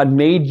are. God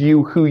made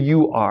you who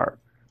you are.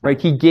 Right?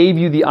 He gave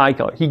you the eye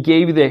color. He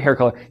gave you the hair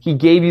color. He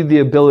gave you the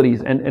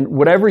abilities. And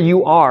whatever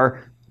you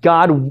are,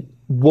 God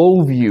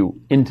wove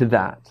you into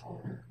that.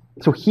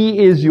 So He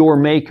is your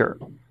maker.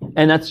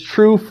 And that's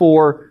true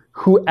for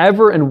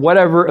whoever and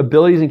whatever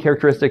abilities and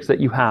characteristics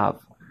that you have.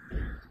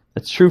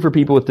 It's true for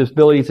people with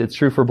disabilities. It's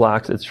true for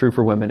blacks. It's true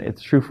for women.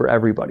 It's true for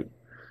everybody.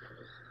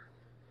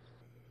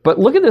 But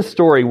look at this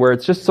story where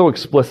it's just so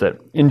explicit.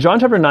 In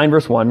John chapter 9,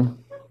 verse 1,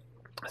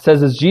 it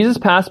says, as Jesus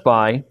passed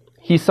by,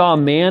 he saw a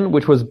man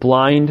which was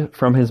blind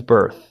from his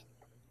birth.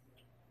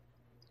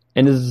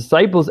 And his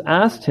disciples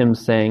asked him,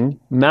 saying,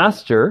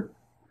 Master,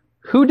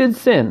 who did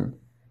sin,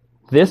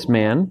 this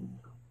man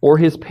or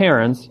his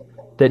parents,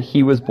 that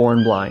he was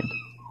born blind?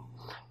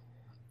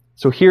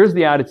 So here's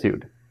the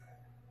attitude.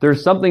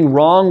 There's something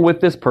wrong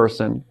with this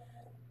person,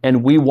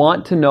 and we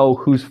want to know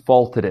whose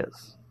fault it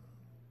is.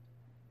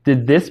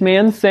 Did this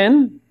man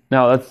sin?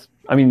 Now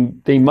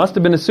they must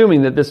have been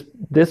assuming that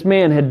this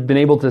man had been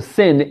able to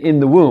sin in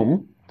the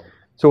womb.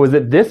 So was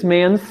it this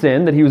man's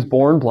sin that he was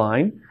born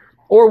blind?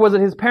 Or was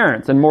it his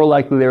parents? And more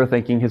likely they were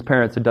thinking his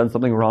parents had done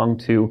something wrong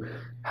to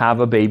have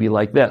a baby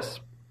like this.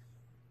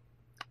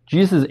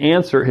 Jesus'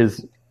 answer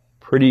is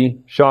pretty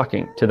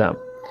shocking to them.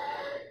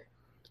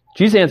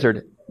 Jesus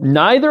answered,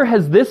 neither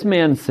has this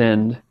man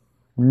sinned,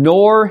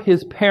 nor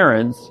his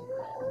parents,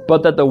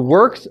 but that the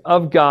works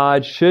of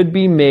God should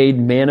be made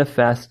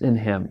manifest in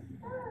him.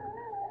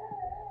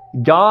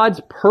 God's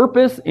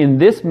purpose in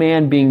this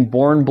man being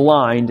born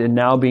blind and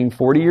now being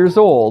 40 years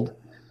old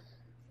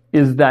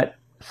is that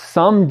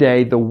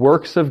someday the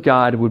works of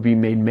God would be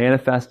made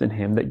manifest in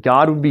him, that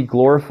God would be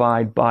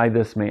glorified by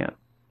this man.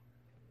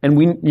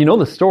 And you know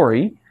the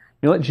story.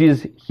 You know that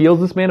Jesus heals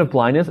this man of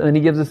blindness, and then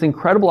he gives this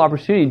incredible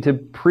opportunity to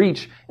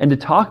preach and to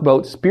talk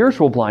about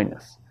spiritual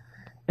blindness.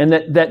 And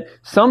that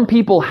some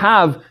people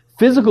have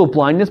physical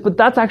blindness, but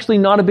that's actually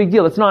not a big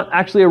deal. It's not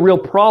actually a real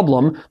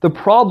problem. The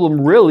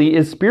problem really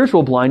is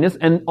spiritual blindness,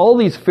 and all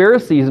these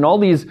Pharisees and all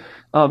these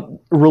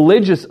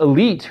religious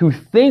elite who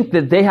think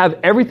that they have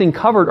everything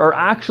covered are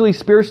actually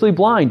spiritually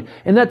blind.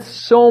 And that's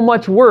so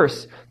much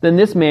worse than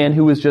this man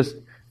who was just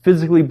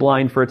physically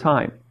blind for a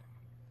time.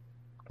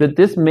 That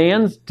this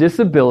man's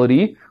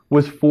disability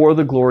was for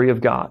the glory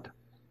of God.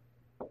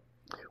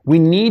 We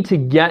need to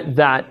get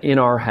that in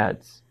our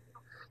heads.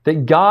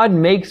 That God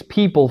makes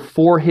people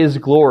for His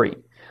glory.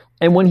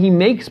 And when He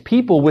makes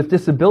people with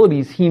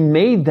disabilities, He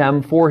made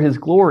them for His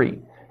glory.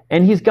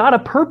 And he's got a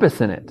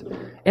purpose in it.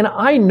 And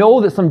I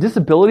know that some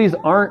disabilities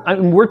aren't, I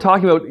mean, we're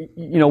talking about,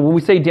 when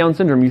we say Down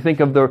syndrome, you think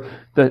of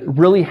the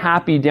really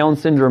happy Down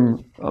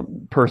syndrome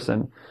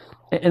person.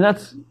 And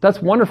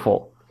that's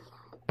wonderful.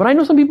 But I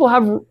know some people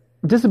have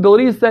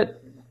disabilities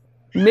that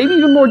may be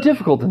even more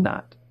difficult than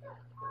that.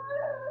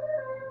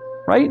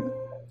 Right?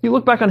 You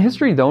look back on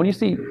history, though, and you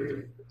see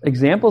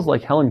examples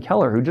like Helen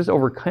Keller, who just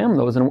overcame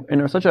those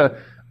and are such a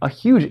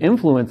huge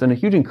influence and a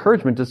huge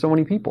encouragement to so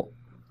many people.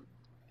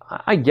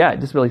 I get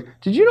disabilities.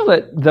 Did you know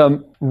that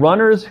the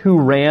runners who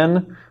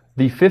ran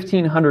the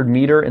 1,500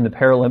 meter in the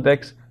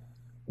Paralympics,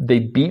 they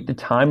beat the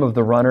time of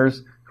the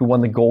runners who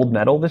won the gold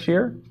medal this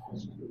year?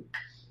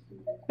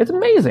 It's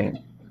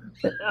amazing.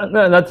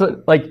 That's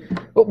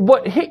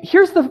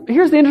here's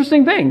the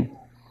interesting thing,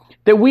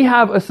 that we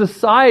have a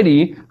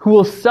society who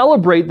will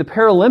celebrate the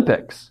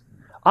Paralympics.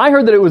 I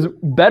heard that it was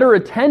better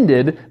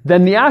attended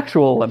than the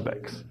actual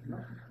Olympics.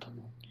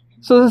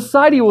 So the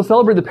society will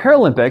celebrate the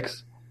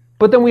Paralympics,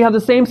 but then we have the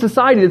same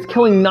society that's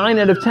killing 9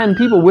 out of 10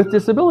 people with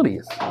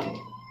disabilities.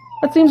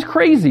 That seems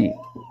crazy.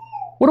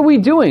 What are we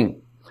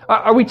doing?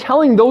 Are we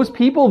telling those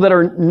people that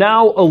are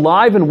now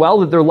alive and well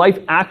that their life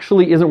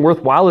actually isn't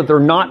worthwhile, that they're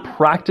not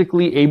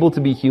practically able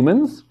to be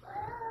humans?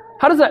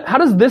 How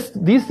does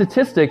these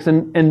statistics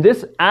and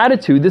this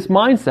attitude, this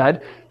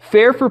mindset,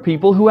 fare for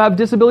people who have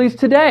disabilities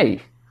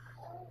today?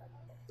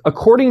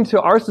 According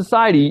to our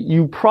society,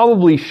 you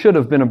probably should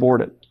have been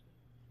aborted.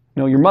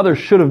 Your mother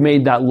should have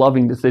made that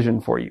loving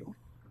decision for you.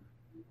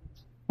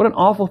 What an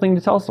awful thing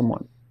to tell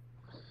someone.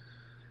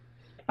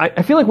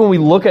 I feel like when we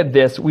look at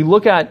this, we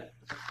look at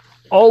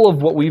all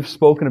of what we've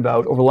spoken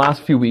about over the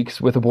last few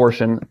weeks with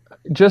abortion,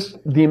 just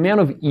the amount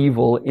of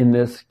evil in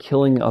this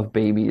killing of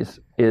babies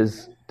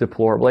is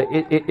deplorable.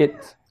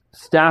 It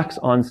stacks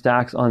on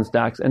stacks on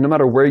stacks, and no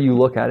matter where you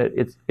look at it,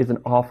 it's an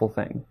awful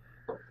thing.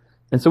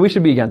 And so we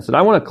should be against it.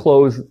 I want to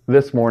close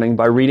this morning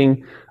by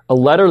reading a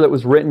letter that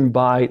was written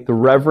by the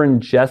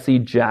Reverend Jesse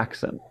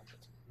Jackson.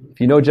 If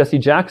you know Jesse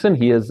Jackson,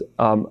 he is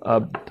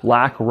a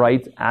black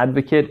rights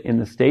advocate in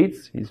the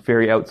States. He's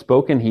very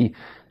outspoken.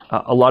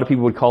 A lot of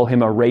people would call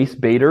him a race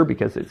baiter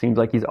because it seems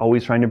like he's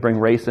always trying to bring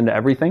race into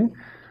everything.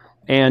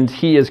 And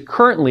he is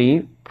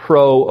currently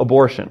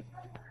pro-abortion,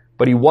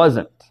 but he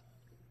wasn't.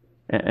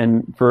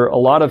 And for a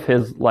lot of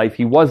his life,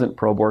 he wasn't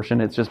pro-abortion.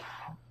 It's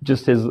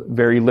just his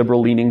very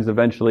liberal leanings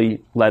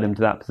eventually led him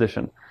to that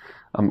position,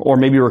 or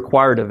maybe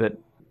required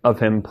of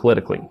him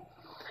politically.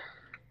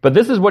 But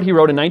this is what he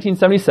wrote in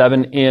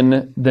 1977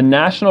 in the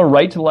National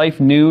Right to Life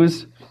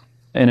News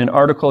in an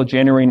article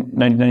January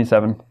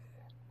 1997.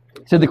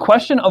 He said, "The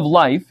question of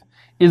life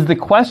is the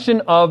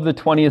question of the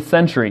 20th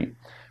century.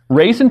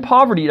 Race and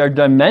poverty are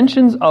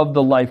dimensions of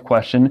the life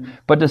question,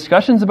 but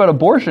discussions about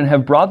abortion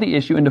have brought the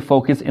issue into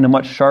focus in a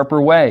much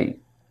sharper way.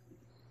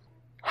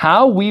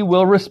 How we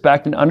will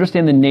respect and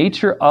understand the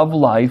nature of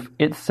life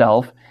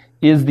itself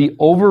is the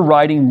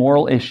overriding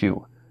moral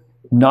issue,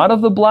 not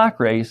of the black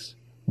race,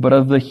 but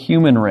of the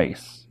human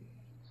race.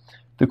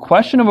 The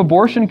question of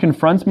abortion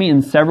confronts me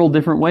in several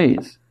different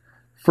ways.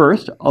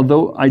 First,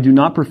 although I do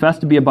not profess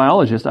to be a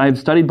biologist, I have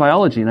studied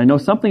biology and I know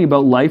something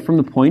about life from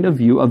the point of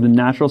view of the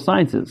natural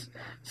sciences.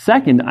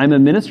 Second, I'm a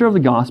minister of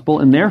the gospel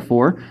and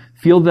therefore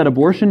feel that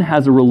abortion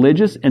has a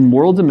religious and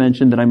moral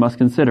dimension that I must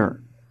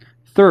consider.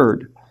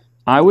 Third,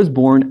 I was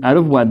born out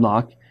of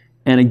wedlock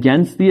and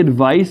against the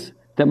advice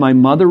that my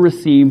mother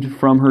received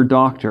from her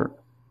doctor,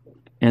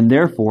 and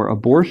therefore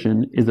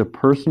abortion is a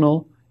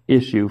personal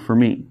issue for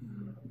me."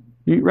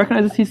 You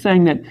recognize this? He's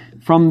saying that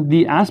from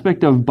the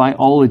aspect of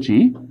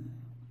biology,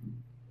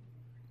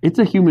 it's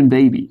a human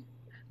baby.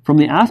 From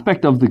the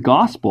aspect of the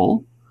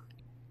gospel,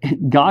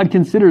 God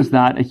considers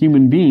that a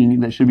human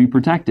being that should be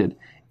protected.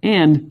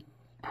 And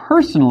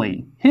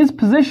personally, his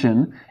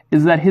position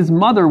is that his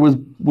mother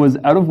was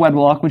out of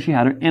wedlock when she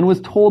had her and was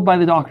told by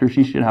the doctor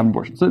she should have an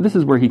abortion. So this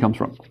is where he comes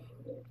from.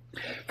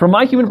 From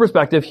my human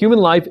perspective, human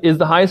life is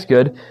the highest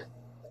good,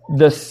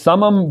 the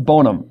summum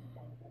bonum.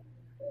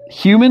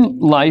 Human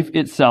life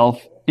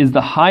itself is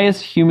the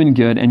highest human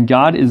good, and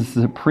God is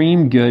the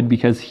supreme good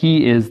because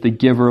he is the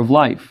giver of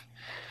life.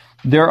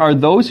 There are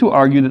those who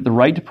argue that the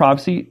right to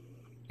privacy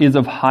is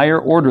of higher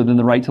order than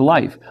the right to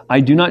life.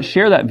 I do not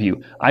share that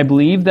view. I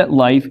believe that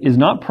life is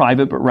not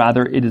private, but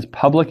rather it is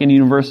public and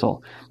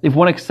universal. If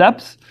one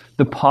accepts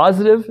the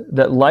positive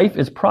that life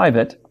is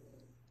private,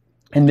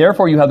 and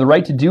therefore you have the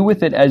right to do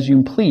with it as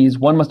you please,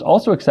 one must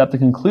also accept the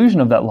conclusion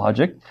of that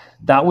logic.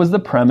 That was the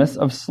premise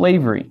of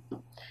slavery.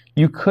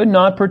 You could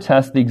not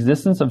protest the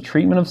existence of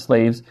treatment of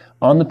slaves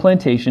on the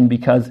plantation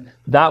because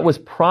that was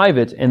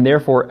private and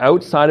therefore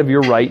outside of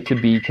your right to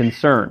be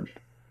concerned.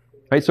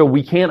 Right? So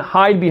we can't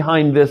hide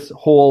behind this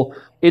whole,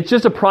 it's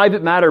just a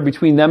private matter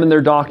between them and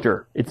their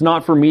doctor. It's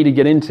not for me to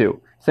get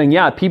into. Saying,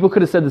 yeah, people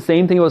could have said the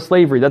same thing about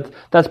slavery.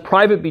 That's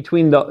private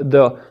between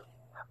the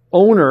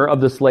owner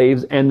of the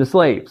slaves and the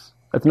slaves.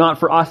 That's not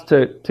for us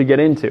to get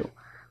into.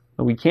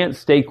 We can't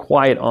stay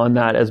quiet on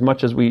that as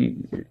much as we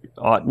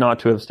ought not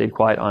to have stayed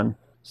quiet on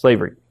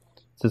slavery.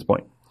 That's his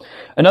point.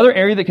 Another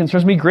area that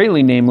concerns me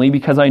greatly, namely,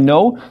 because I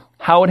know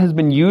how it has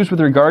been used with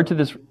regard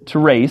to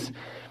race,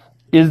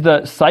 is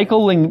the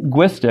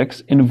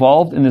psycholinguistics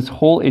involved in this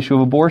whole issue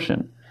of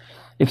abortion.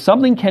 If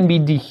something can be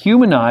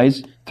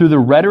dehumanized through the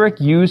rhetoric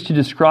used to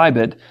describe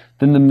it,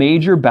 then the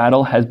major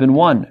battle has been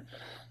won.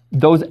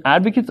 Those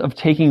advocates of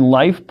taking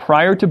life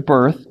prior to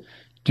birth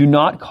do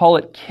not call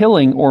it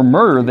killing or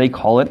murder, they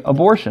call it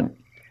abortion.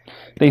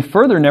 They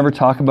further never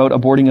talk about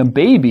aborting a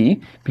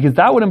baby because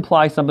that would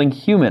imply something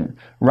human.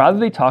 Rather,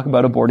 they talk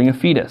about aborting a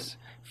fetus.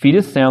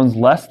 Fetus sounds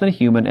less than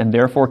human and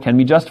therefore can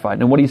be justified.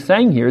 And what he's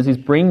saying here is he's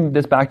bringing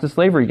this back to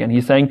slavery again.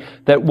 He's saying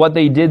that what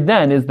they did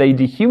then is they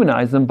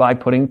dehumanized them by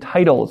putting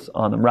titles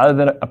on them. Rather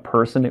than a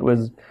person, it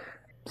was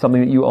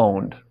something that you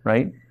owned,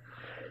 right?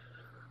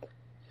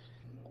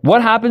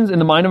 What happens in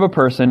the mind of a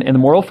person and the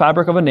moral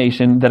fabric of a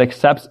nation that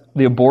accepts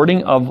the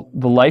aborting of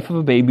the life of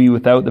a baby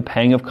without the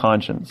pang of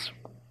conscience?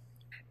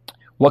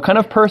 What kind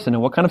of person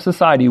and what kind of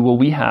society will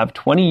we have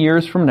 20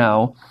 years from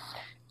now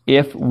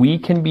if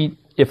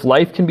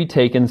life can be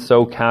taken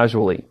so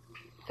casually?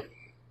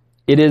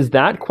 It is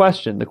that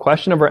question, the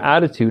question of our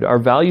attitude, our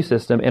value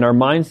system, and our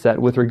mindset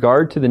with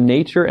regard to the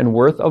nature and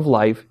worth of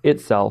life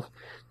itself,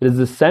 that is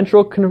the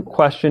central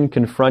question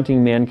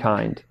confronting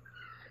mankind.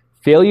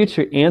 Failure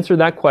to answer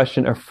that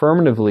question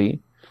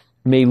affirmatively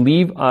may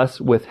leave us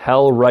with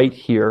hell right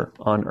here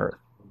on earth.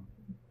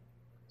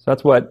 So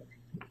that's what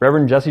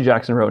Reverend Jesse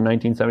Jackson wrote in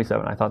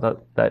 1977. I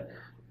thought that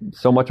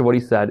so much of what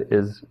he said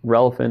is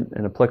relevant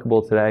and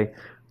applicable today,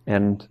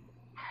 and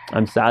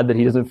I'm sad that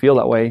he doesn't feel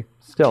that way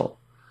still.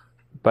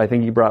 But I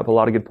think he brought up a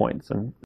lot of good points. And